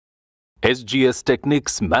SGS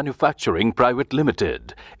Tekniks Manufacturing Pvt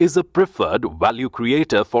Limited is a preferred value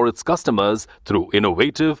creator for its customers through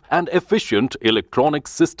innovative and efficient electronic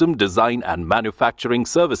system design and manufacturing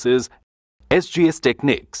services. SGS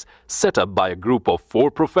Tekniks, set up by a group of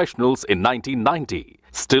 4 professionals in 1990,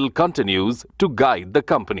 still continues to guide the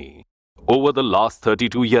company. Over the last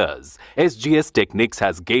 32 years, SGS Tekniks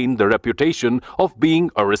has gained the reputation of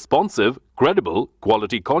being a responsive, credible,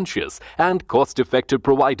 quality-conscious and cost-effective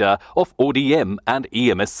provider of ODM and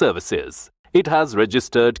EMS services. It has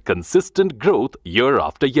registered consistent growth year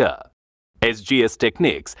after year. SGS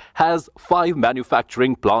Tekniks has 5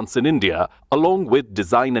 manufacturing plants in India, along with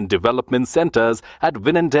design and development centers at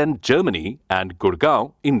Winnenden, Germany and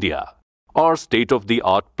Gurgaon, India. Our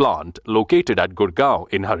state-of-the-art plant located at Gurgaon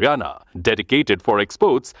in Haryana, dedicated for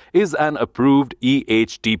exports, is an approved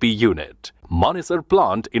EHTP unit. Manesar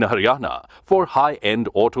plant in Haryana for high-end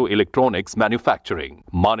auto electronics manufacturing.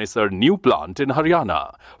 Manesar new plant in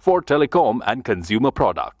Haryana for telecom and consumer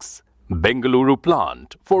products. Bangalore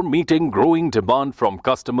plant for meeting growing demand from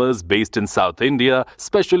customers based in South India,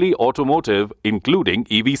 especially automotive, including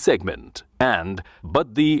EV segment. And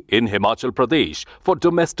Baddi in Himachal Pradesh for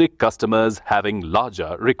domestic customers having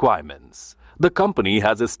larger requirements. The company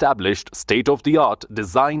has established state-of-the-art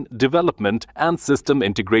design, development and system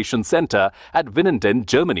integration center at Winnenden,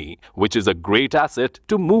 Germany, which is a great asset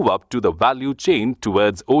to move up to the value chain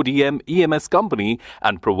towards ODM EMS Company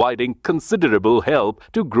and providing considerable help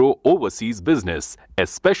to grow overseas business,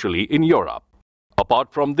 especially in Europe.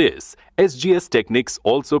 Apart from this, SGS Tekniks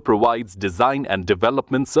also provides design and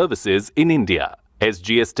development services in India.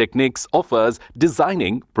 SGS Tekniks offers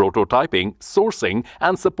designing, prototyping, sourcing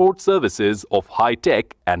and support services of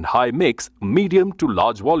high-tech and high-mix, medium to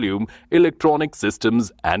large volume electronic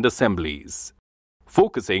systems and assemblies.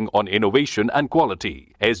 Focusing on innovation and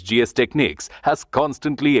quality, SGS Tekniks has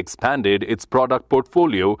constantly expanded its product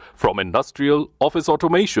portfolio from industrial, office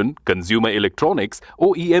automation, consumer electronics,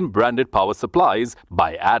 OEM branded power supplies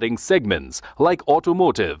by adding segments like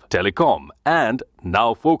automotive, telecom, and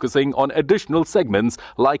now focusing on additional segments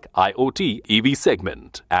like IoT, EV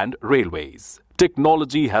segment, and railways.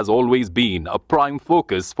 Technology has always been a prime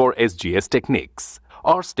focus for SGS Tekniks.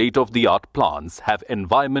 Our state-of-the-art plants have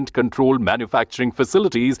environment-controlled manufacturing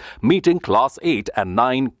facilities meeting Class 8 and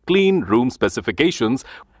 9 clean room specifications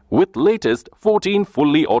with latest 14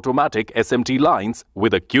 fully automatic SMT lines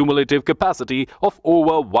with a cumulative capacity of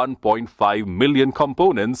over 1.5 million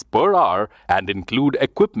components per hour and include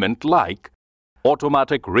equipment like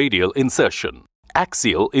automatic radial insertion,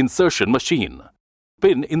 axial insertion machine,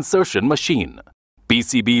 pin insertion machine,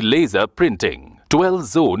 PCB laser printing,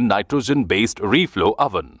 12-zone nitrogen-based reflow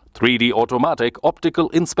oven, 3D automatic optical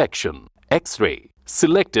inspection, X-ray,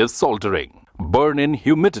 selective soldering, burn-in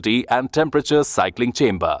humidity and temperature cycling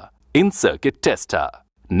chamber, in-circuit tester,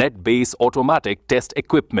 net-based automatic test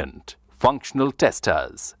equipment, functional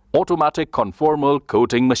testers, automatic conformal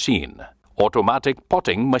coating machine, automatic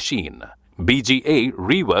potting machine, BGA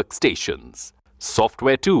rework stations,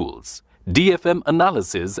 software tools, DFM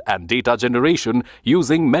analysis and data generation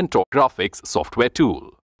using Mentor graphics software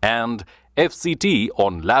tool, and FCT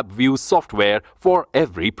on LabVIEW software for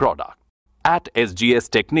every product. At SGS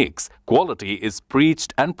Tekniks, quality is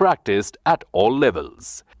preached and practiced at all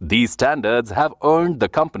levels. These standards have earned the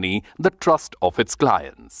company the trust of its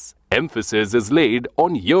clients. Emphasis is laid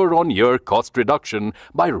on year-on-year cost reduction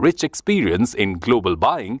by rich experience in global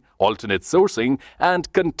buying, alternate sourcing,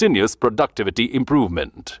 and continuous productivity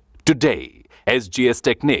improvement. Today, SGS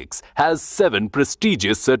Tekniks has 7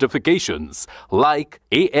 prestigious certifications like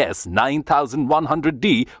AS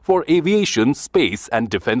 9100D for aviation, space and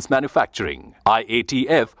defense manufacturing,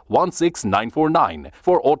 IATF 16949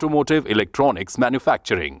 for automotive electronics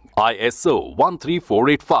manufacturing, ISO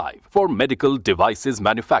 13485 for medical devices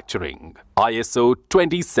manufacturing, ISO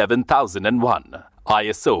 27001,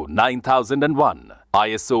 ISO 9001,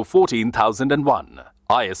 ISO 14001,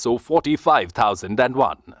 ISO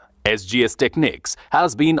 45001. SGS Tekniks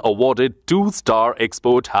has been awarded 2-star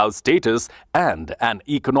Export House status and an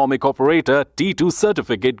Economic Operator T2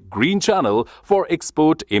 certificate Green Channel for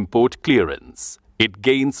export-import clearance. It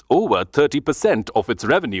gains over 30% of its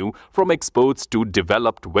revenue from exports to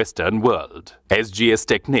developed Western world. SGS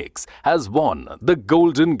Tekniks has won the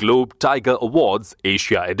Golden Globe Tiger Awards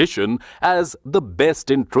Asia Edition as the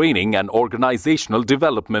best in training and organizational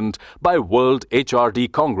development by World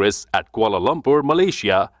HRD Congress at Kuala Lumpur,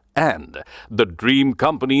 Malaysia, and the Dream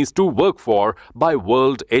Companies to Work For by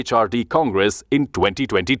World HRD Congress in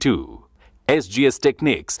 2022. SGS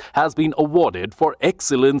Tekniks has been awarded for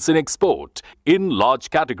excellence in export in large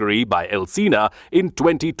category by Elsina in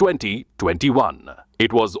 2020-21.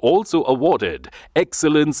 It was also awarded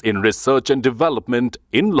excellence in research and development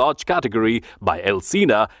in large category by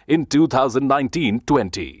Elsina in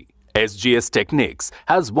 2019-20. SGS Tekniks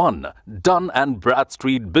has won Dun &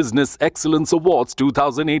 Bradstreet Business Excellence Awards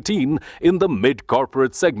 2018 in the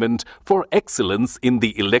mid-corporate segment for excellence in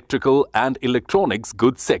the electrical and electronics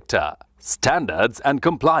goods sector. Standards and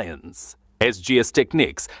compliance. SGS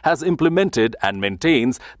Tekniks has implemented and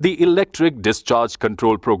maintains the Electric Discharge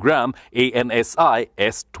Control Program ANSI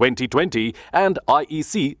S2020 and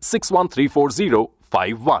IEC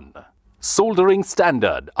 6134051. Soldering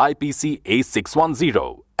Standard IPC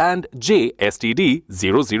A610 and JSTD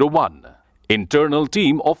 001. Internal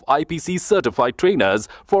team of IPC certified trainers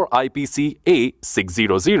for IPC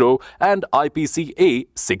A600 and IPC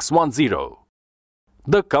A610.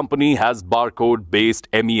 The company has barcode-based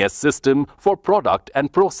MES system for product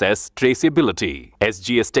and process traceability.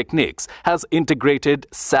 SGS Tekniks has integrated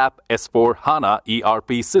SAP S/4HANA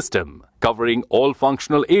ERP system, covering all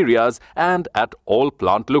functional areas and at all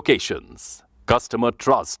plant locations. Customer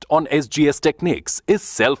trust on SGS Tekniks is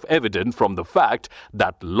self-evident from the fact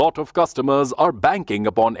that lot of customers are banking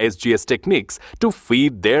upon SGS Tekniks to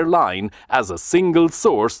feed their line as a single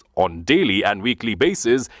source on daily and weekly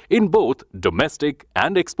basis in both domestic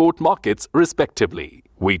and export markets respectively.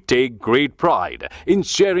 We take great pride in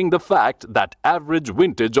sharing the fact that average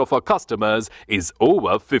vintage of our customers is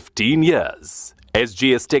over 15 years.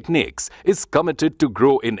 SGS Tekniks is committed to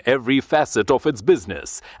grow in every facet of its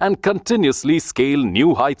business and continuously scale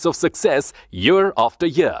new heights of success year after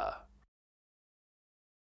year.